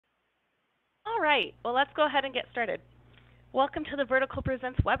right, well, let's go ahead and get started. Welcome to the Vertical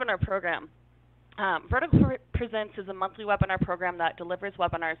Presents webinar program. Vertical Presents is a monthly webinar program that delivers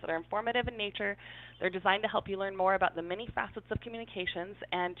webinars that are informative in nature. They're designed to help you learn more about the many facets of communications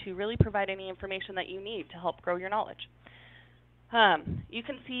and to really provide any information that you need to help grow your knowledge. You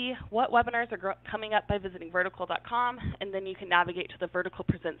can see what webinars are coming up by visiting vertical.com, and then you can navigate to the Vertical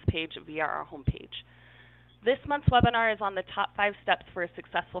Presents page via our homepage. This month's webinar is on the top 5 steps for a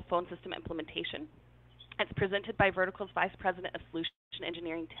successful phone system implementation. It's presented by Vertical's Vice President of Solution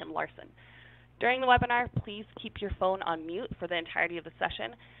Engineering, Tym Larson. During the webinar, please keep your phone on mute for the entirety of the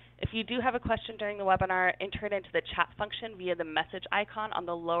session. If you do have a question during the webinar, enter it into the chat function via the message icon on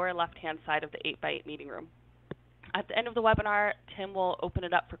the lower left-hand side of the 8x8 meeting room. At the end of the webinar, Tim will open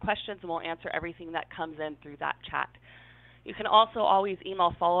it up for questions and we'll answer everything that comes in through that chat. You can also always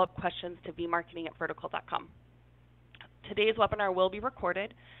email follow-up questions to vmarketing@vertical.com. Today's webinar will be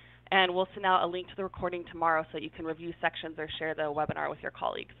recorded, and we'll send out a link to the recording tomorrow so you can review sections or share the webinar with your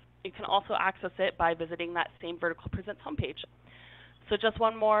colleagues. You can also access it by visiting that same Vertical Presents homepage. So just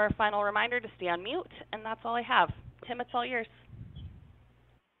one more final reminder to stay on mute, and that's all I have. Tim, it's all yours.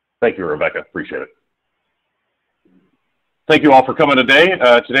 Thank you, Rebecca. Appreciate it. Thank you all for coming today.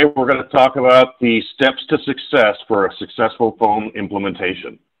 Today we're going to talk about the steps to success for a successful phone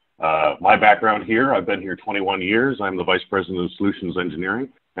implementation. My background here, I've been here 21 years. I'm the Vice President of Solutions Engineering,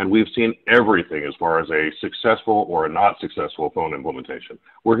 and we've seen everything as far as a successful or a not successful phone implementation.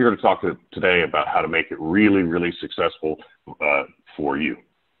 We're here to talk today about how to make it really, really successful for you.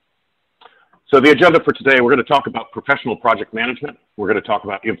 So the agenda for today, we're going to talk about professional project management. We're going to talk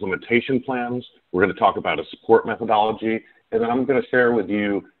about implementation plans. We're going to talk about a support methodology. And then I'm going to share with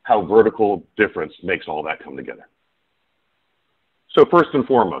you how vertical difference makes all that come together. So first and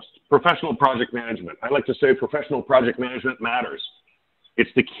foremost, professional project management. I like to say professional project management matters. It's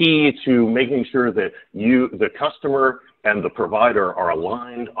the key to making sure that you, the customer, and the provider are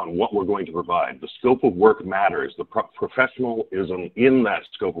aligned on what we're going to provide. The scope of work matters. The professionalism in that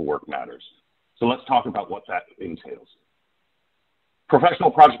scope of work matters. So let's talk about what that entails.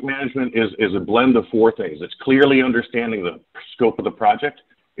 Professional project management is a blend of 4 things. It's clearly understanding the scope of the project.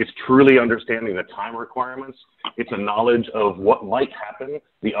 It's truly understanding the time requirements. It's a knowledge of what might happen,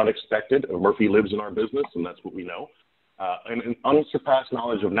 the unexpected. Murphy lives in our business, and that's what we know. And an unsurpassed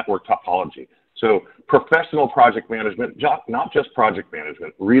knowledge of network topology. So professional project management, not just project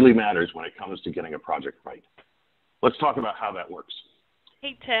management, really matters when it comes to getting a project right. Let's talk about how that works.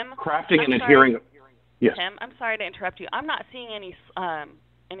 Hey, Tim. Crafting and adhering. Yes. Tim, I'm sorry to interrupt you. I'm not seeing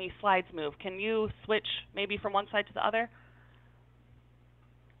any slides move. Can you switch maybe from one side to the other?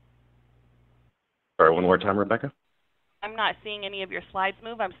 Sorry, one more time, Rebecca. I'm not seeing any of your slides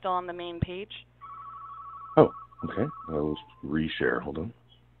move. I'm still on the main page. Oh, okay. I'll reshare. Hold on.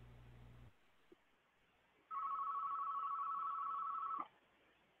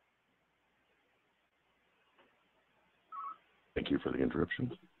 Thank you for the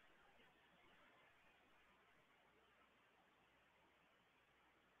interruption.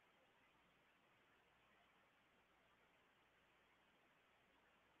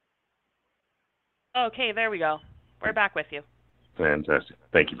 Okay, there we go. We're back with you. Fantastic.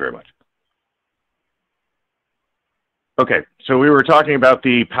 Thank you very much. Okay, so we were talking about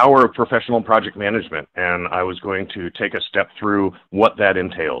the power of professional project management, and I was going to take a step through what that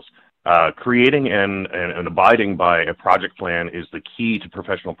entails. Creating and abiding by a project plan is the key to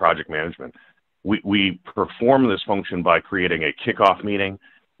professional project management. We perform this function by creating a kickoff meeting.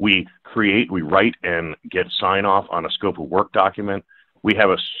 We write and get sign-off on a scope of work document. We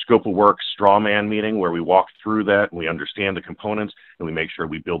have a scope of work straw man meeting where we walk through that and we understand the components and we make sure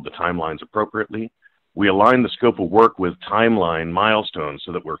we build the timelines appropriately. We align the scope of work with timeline milestones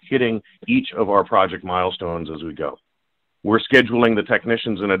so that we're hitting each of our project milestones as we go. We're scheduling the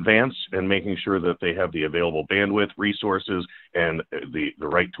technicians in advance and making sure that they have the available bandwidth, resources, and the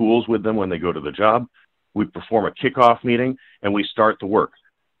right tools with them when they go to the job. We perform a kickoff meeting and we start the work.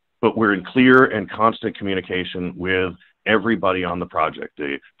 But we're in clear and constant communication with everybody on the project,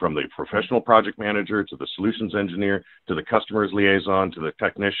 from the professional project manager to the solutions engineer to the customer's liaison to the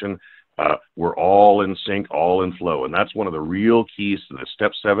technician. We're all in sync, all in flow. And that's one of the real keys to this.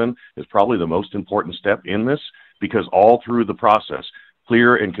 Step 7 is probably the most important step in this, because all through the process,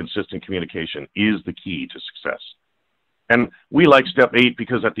 clear and consistent communication is the key to success. And we like step 8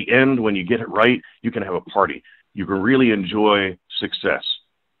 because at the end, when you get it right, you can have a party. You can really enjoy success.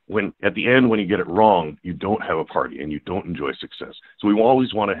 At the end, when you get it wrong, you don't have a party and you don't enjoy success. So we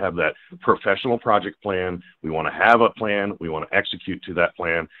always want to have that professional project plan. We want to have a plan. We want to execute to that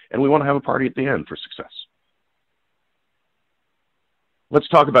plan. And we want to have a party at the end for success. Let's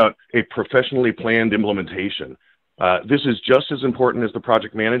talk about a professionally planned implementation. This is just as important as the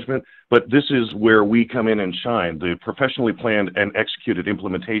project management, but this is where we come in and shine. The professionally planned and executed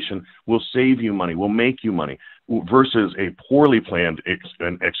implementation will save you money, will make you money, versus a poorly planned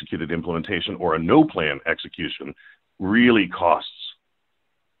and executed implementation or a no-plan execution really costs.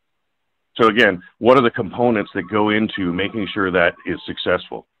 So again, what are the components that go into making sure that is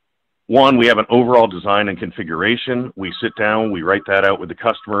successful? One, we have an overall design and configuration. We sit down, we write that out with the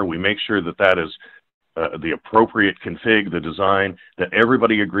customer, we make sure that that is the appropriate config, the design, that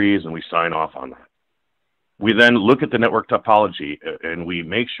everybody agrees, and we sign off on that. We then look at the network topology and we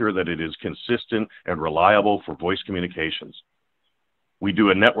make sure that it is consistent and reliable for voice communications. We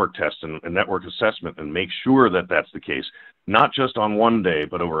do a network test and a network assessment and make sure that that's the case, not just on one day,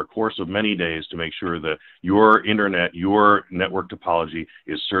 but over a course of many days to make sure that your internet, your network topology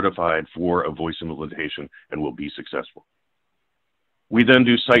is certified for a voice implementation and will be successful. We then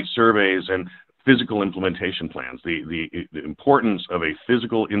do site surveys and physical implementation plans. The importance of a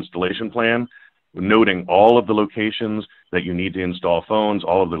physical installation plan, noting all of the locations that you need to install phones,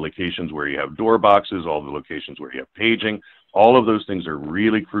 all of the locations where you have door boxes, all of the locations where you have paging. All of those things are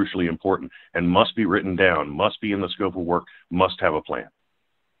really crucially important and must be written down, must be in the scope of work, must have a plan.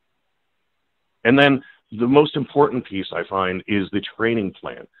 And then the most important piece I find is the training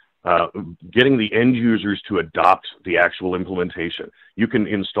plan. Getting the end users to adopt the actual implementation. You can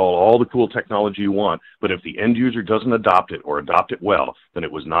install all the cool technology you want, but if the end user doesn't adopt it or adopt it well, then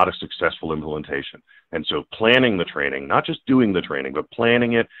it was not a successful implementation. And so planning the training, not just doing the training, but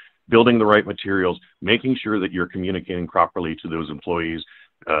planning it, building the right materials, making sure that you're communicating properly to those employees,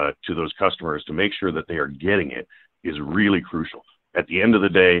 to those customers, to make sure that they are getting it is really crucial. At the end of the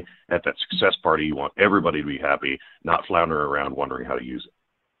day, at that success party, you want everybody to be happy, not flounder around wondering how to use it.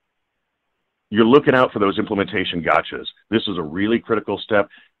 You're looking out for those implementation gotchas. This is a really critical step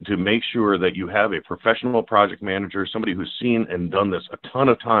to make sure that you have a professional project manager, somebody who's seen and done this a ton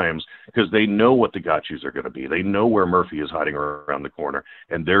of times, because they know what the gotchas are going to be. They know where Murphy is hiding around the corner,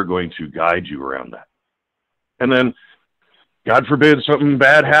 and they're going to guide you around that. And then, God forbid something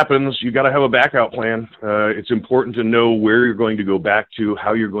bad happens, you got to have a backup plan. It's important to know where you're going to go back to,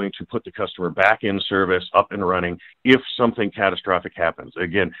 how you're going to put the customer back in service, up and running, if something catastrophic happens.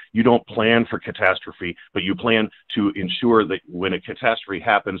 Again, you don't plan for catastrophe, but you plan to ensure that when a catastrophe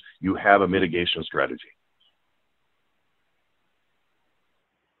happens, you have a mitigation strategy.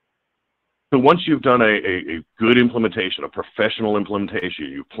 So once you've done a good implementation, a professional implementation,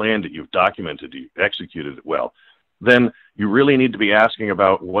 you've planned it, you've documented it, you've executed it well, then you really need to be asking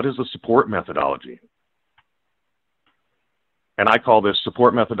about what is the support methodology. And I call this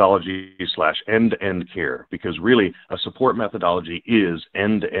support methodology / end-to-end care, because really a support methodology is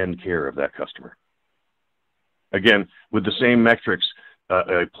end-to-end care of that customer. Again, with the same metrics,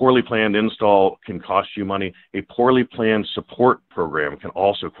 a poorly planned install can cost you money. A poorly planned support program can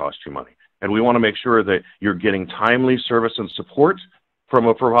also cost you money. And we want to make sure that you're getting timely service and support from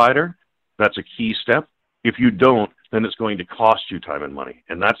a provider. That's a key step. If you don't, then it's going to cost you time and money,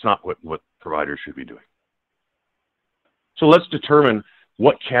 and that's not what providers should be doing. So let's determine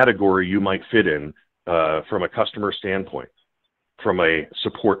what category you might fit in from a customer standpoint, from a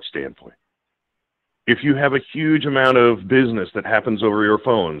support standpoint. If you have a huge amount of business that happens over your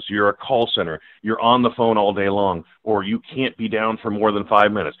phones, you're a call center, you're on the phone all day long, or you can't be down for more than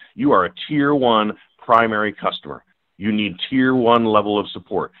 5 minutes, you are a tier 1 primary customer. You need tier 1 level of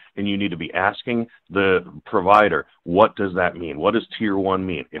support, and you need to be asking the provider, what does that mean? What does tier 1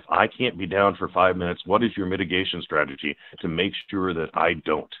 mean? If I can't be down for 5 minutes, what is your mitigation strategy to make sure that I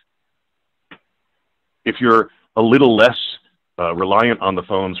don't? If you're a little less reliant on the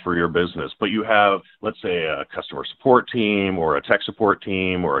phones for your business, but you have, let's say, a customer support team or a tech support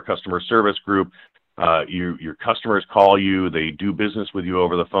team or a customer service group, your customers call you, they do business with you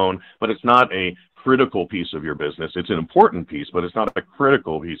over the phone, but it's not a critical piece of your business. It's an important piece, but it's not a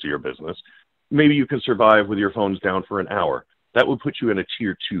critical piece of your business. Maybe you can survive with your phones down for an hour. That would put you in a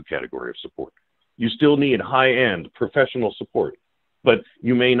tier 2 category of support. You still need high-end professional support, but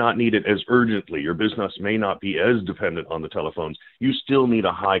you may not need it as urgently. Your business may not be as dependent on the telephones. You still need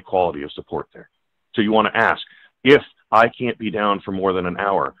a high quality of support there. So you want to ask, if I can't be down for more than an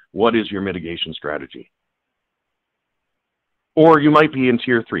hour, what is your mitigation strategy? Or you might be in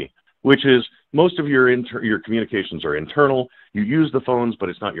tier 3, which is most of your communications are internal. You use the phones, but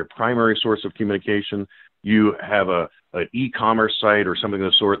it's not your primary source of communication. You have an e-commerce site or something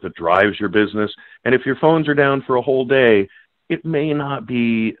of the sort that drives your business. And if your phones are down for a whole day, it may not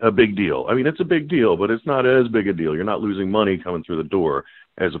be a big deal. I mean, it's a big deal, but it's not as big a deal. You're not losing money coming through the door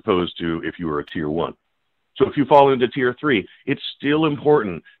as opposed to if you were a tier 1. So if you fall into tier 3, it's still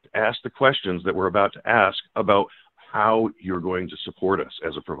important to ask the questions that we're about to ask about how you're going to support us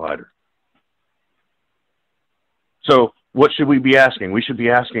as a provider. So what should we be asking? We should be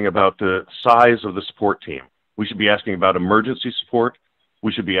asking about the size of the support team. We should be asking about emergency support.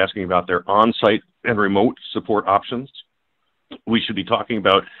 We should be asking about their on-site and remote support options. We should be talking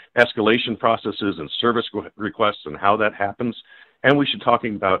about escalation processes and service requests and how that happens. And we should be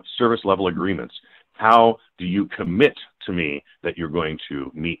talking about service level agreements. How do you commit to me that you're going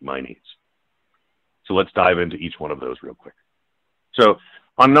to meet my needs? So let's dive into each one of those real quick. So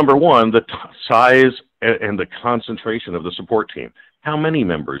on number 1, the size and the concentration of the support team. How many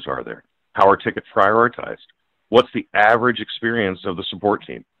members are there? How are tickets prioritized? What's the average experience of the support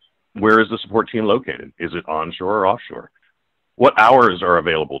team? Where is the support team located? Is it onshore or offshore? What hours are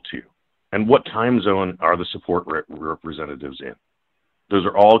available to you? And what time zone are the support representatives in? Those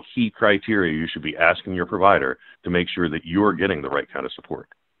are all key criteria you should be asking your provider to make sure that you're getting the right kind of support.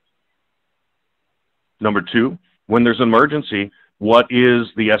 Number 2, when there's an emergency, what is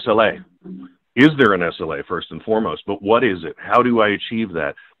the SLA? Is there an SLA first and foremost? But what is it? How do I achieve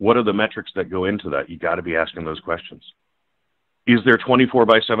that? What are the metrics that go into that? You got to be asking those questions. Is there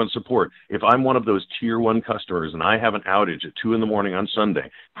 24/7 support? If I'm one of those tier 1 customers and I have an outage at 2 in the morning on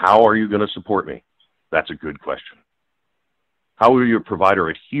Sunday, how are you going to support me? That's a good question. How will your provider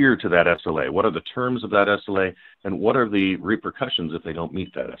adhere to that SLA? What are the terms of that SLA? And what are the repercussions if they don't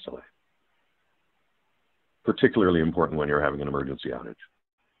meet that SLA? Particularly important when you're having an emergency outage.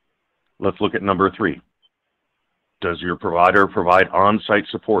 Let's look at number 3. Does your provider provide on-site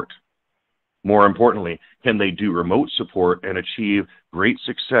support? More importantly, can they do remote support and achieve great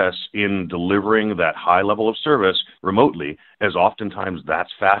success in delivering that high level of service remotely, as oftentimes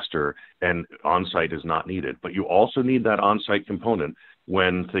that's faster and on-site is not needed. But you also need that on-site component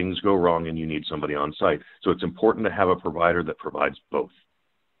when things go wrong and you need somebody on-site. So it's important to have a provider that provides both.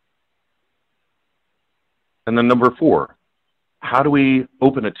 And then number 4, how do we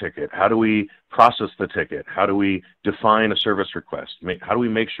open a ticket? How do we process the ticket? How do we define a service request? How do we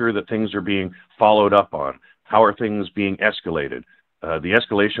make sure that things are being followed up on? How are things being escalated? The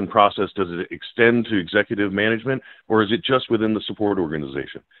escalation process, does it extend to executive management, or is it just within the support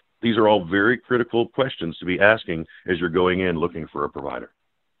organization? These are all very critical questions to be asking as you're going in looking for a provider.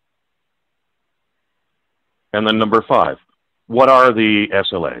 And then number 5, what are the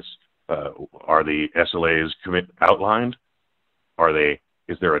SLAs? Are the SLAs outlined?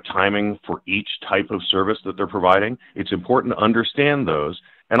 Is there a timing for each type of service that they're providing? It's important to understand those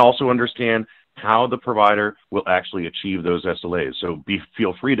and also understand how the provider will actually achieve those SLAs. So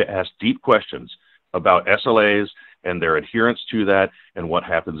feel free to ask deep questions about SLAs and their adherence to that and what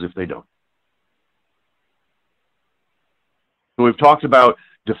happens if they don't. So we've talked about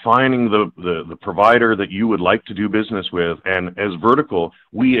defining the provider that you would like to do business with, and as Vertical,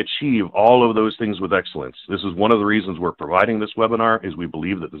 we achieve all of those things with excellence. This is one of the reasons we're providing this webinar, is we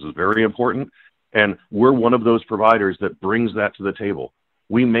believe that this is very important, and we're one of those providers that brings that to the table.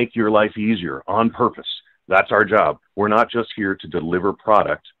 We make your life easier on purpose. That's our job. We're not just here to deliver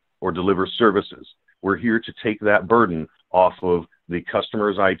product or deliver services. We're here to take that burden off of the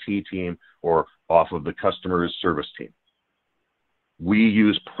customer's IT team or off of the customer's service team. We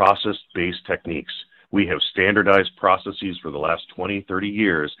use process-based techniques. We have standardized processes for the last 20, 30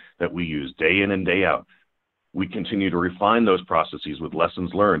 years that we use day in and day out. We continue to refine those processes with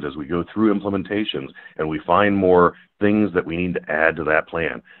lessons learned as we go through implementations, and we find more things that we need to add to that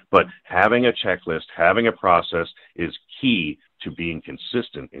plan. But having a checklist, having a process is key to being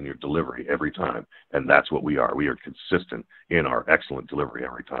consistent in your delivery every time. And that's what we are. We are consistent in our excellent delivery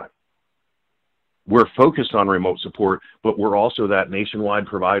every time. We're focused on remote support, but we're also that nationwide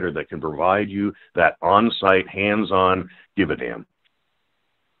provider that can provide you that on-site, hands-on, give a damn.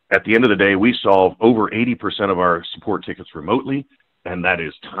 At the end of the day, we solve over 80% of our support tickets remotely, and that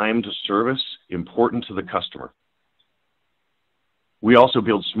is time to service, important to the customer. We also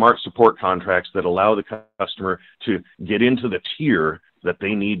build smart support contracts that allow the customer to get into the tier that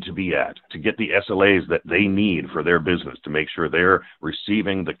they need to be at, to get the SLAs that they need for their business, to make sure they're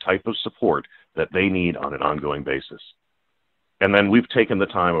receiving the type of support that they need on an ongoing basis. And then we've taken the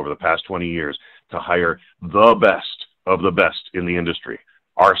time over the past 20 years to hire the best of the best in the industry.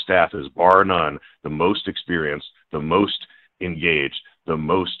 Our staff is, bar none, the most experienced, the most engaged, the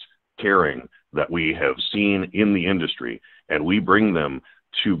most caring that we have seen in the industry. And we bring them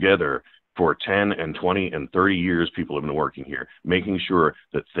together for 10 and 20 and 30 years people have been working here, making sure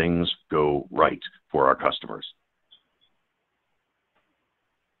that things go right for our customers.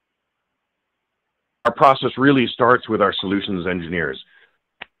 Our process really starts with our solutions engineers.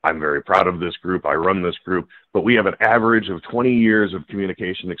 I'm very proud of this group. I run this group, but we have an average of 20 years of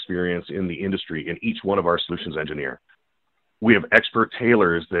communication experience in the industry in each one of our solutions engineer. We have expert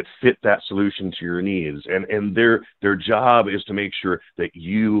tailors that fit that solution to your needs, and their job is to make sure that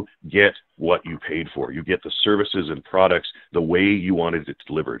you get what you paid for. You get the services and products the way you wanted it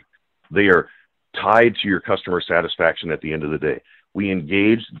delivered. They are tied to your customer satisfaction at the end of the day. We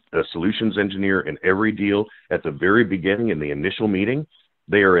engage a solutions engineer in every deal at the very beginning in the initial meeting.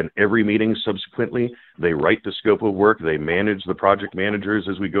 They are in every meeting subsequently. They write the scope of work. They manage the project managers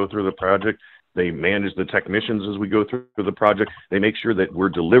as we go through the project. They manage the technicians as we go through the project. They make sure that we're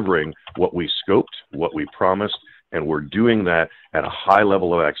delivering what we scoped, what we promised, and we're doing that at a high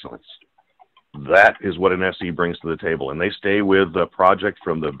level of excellence. That is what an SE brings to the table. And they stay with the project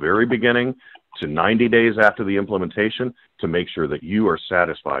from the very beginning to 90 days after the implementation to make sure that you are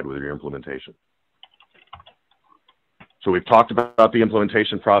satisfied with your implementation. So we've talked about the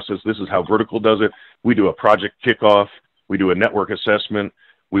implementation process. This is how Vertical does it. We do a project kickoff. We do a network assessment.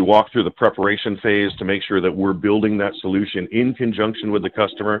 We walk through the preparation phase to make sure that we're building that solution in conjunction with the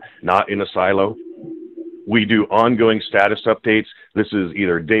customer, not in a silo. We do ongoing status updates. This is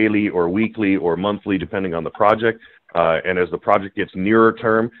either daily or weekly or monthly, depending on the project. And as the project gets nearer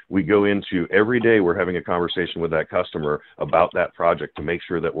term, we go into every day we're having a conversation with that customer about that project to make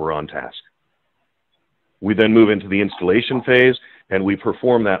sure that we're on task. We then move into the installation phase, and we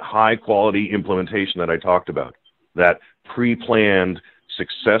perform that high-quality implementation that I talked about, that pre-planned,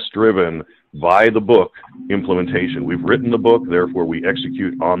 success-driven, by-the-book implementation. We've written the book, therefore we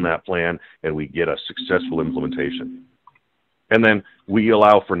execute on that plan, and we get a successful implementation. And then we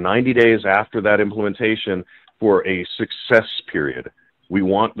allow for 90 days after that implementation for a success period. We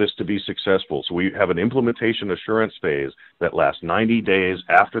want this to be successful, so we have an implementation assurance phase that lasts 90 days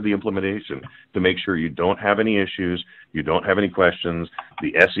after the implementation to make sure you don't have any issues, you don't have any questions,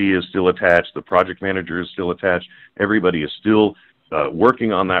 the SE is still attached, the project manager is still attached, everybody is still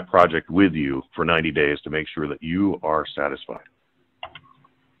working on that project with you for 90 days to make sure that you are satisfied.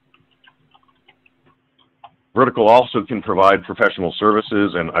 Vertical also can provide professional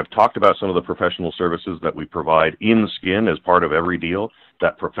services, and I've talked about some of the professional services that we provide in Skin as part of every deal,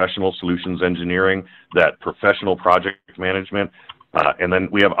 that professional solutions engineering, that professional project management, and then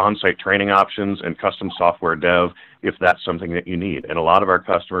we have on-site training options and custom software dev if that's something that you need. And a lot of our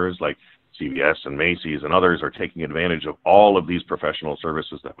customers, like CVS and Macy's and others, are taking advantage of all of these professional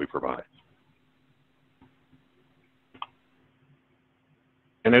services that we provide.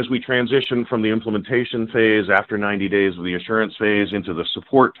 And as we transition from the implementation phase after 90 days of the assurance phase into the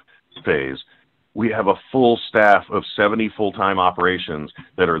support phase, we have a full staff of 70 full-time operations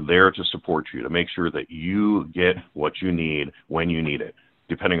that are there to support you, to make sure that you get what you need when you need it.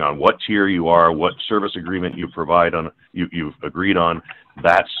 Depending on what tier you are, what service agreement you provide on, you've agreed on,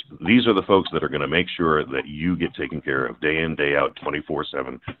 these are the folks that are going to make sure that you get taken care of day in, day out,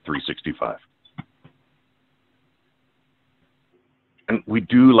 24/7, 365. And we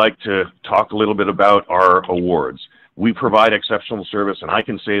do like to talk a little bit about our awards. We provide exceptional service, and I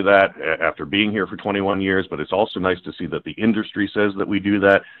can say that after being here for 21 years, but it's also nice to see that the industry says that we do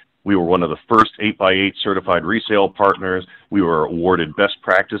that. We were one of the first 8x8 certified resale partners. We were awarded best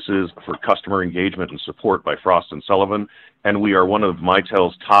practices for customer engagement and support by Frost & Sullivan, and we are one of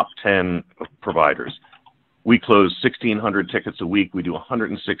Mitel's top 10 providers. We close 1,600 tickets a week. We do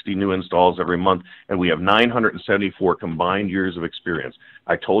 160 new installs every month, and we have 974 combined years of experience.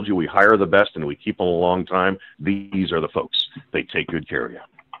 I told you we hire the best and we keep them a long time. These are the folks. They take good care of you.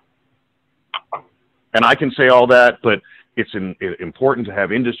 And I can say all that, but it's important to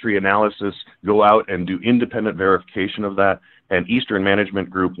have industry analysis go out and do independent verification of that. And Eastern Management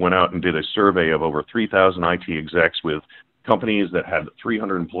Group went out and did a survey of over 3,000 IT execs with companies that had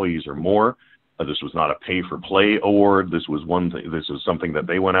 300 employees or more. This was not a pay-for-play award. This was something that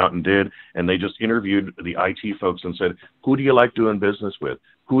they went out and did, and they just interviewed the IT folks and said, who do you like doing business with?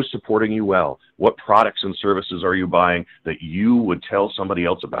 Who's supporting you well? What products and services are you buying that you would tell somebody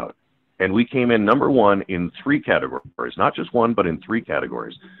else about? And we came in number one in 3 categories, not just one, but in 3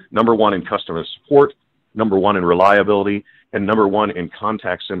 categories. Number one in customer support, number one in reliability, and number one in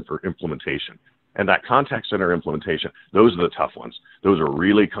contact center implementation. And that contact center implementation, those are the tough ones. Those are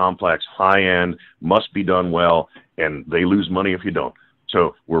really complex, high-end, must be done well, and they lose money if you don't.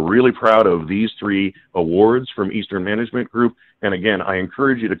 So we're really proud of these 3 awards from Eastern Management Group. And again, I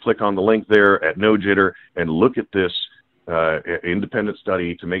encourage you to click on the link there at No Jitter and look at this independent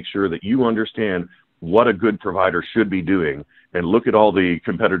study to make sure that you understand what a good provider should be doing, and look at all the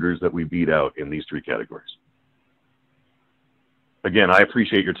competitors that we beat out in these 3 categories. Again, I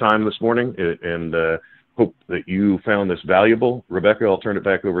appreciate your time this morning, and hope that you found this valuable. Rebecca, I'll turn it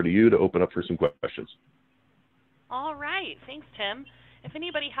back over to you to open up for some questions. All right. Thanks, Tim. If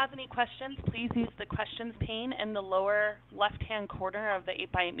anybody has any questions, please use the questions pane in the lower left-hand corner of the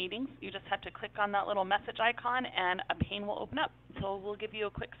 8x8 meetings. You just have to click on that little message icon and a pane will open up. So we'll give you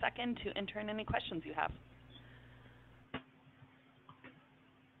a quick second to enter in any questions you have.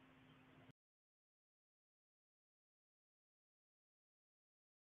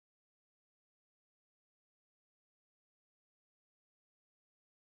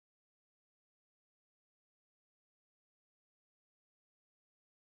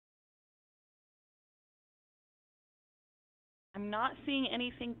 I'm not seeing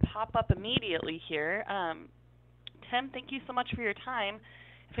anything pop up immediately here. Tim, thank you so much for your time.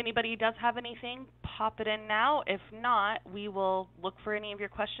 If anybody does have anything, pop it in now. If not, we will look for any of your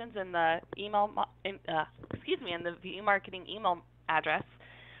questions in the email, in the VE Marketing email address.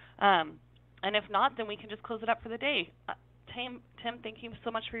 And if not, then we can just close it up for the day. Tim, thank you so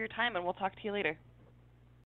much for your time, and we'll talk to you later.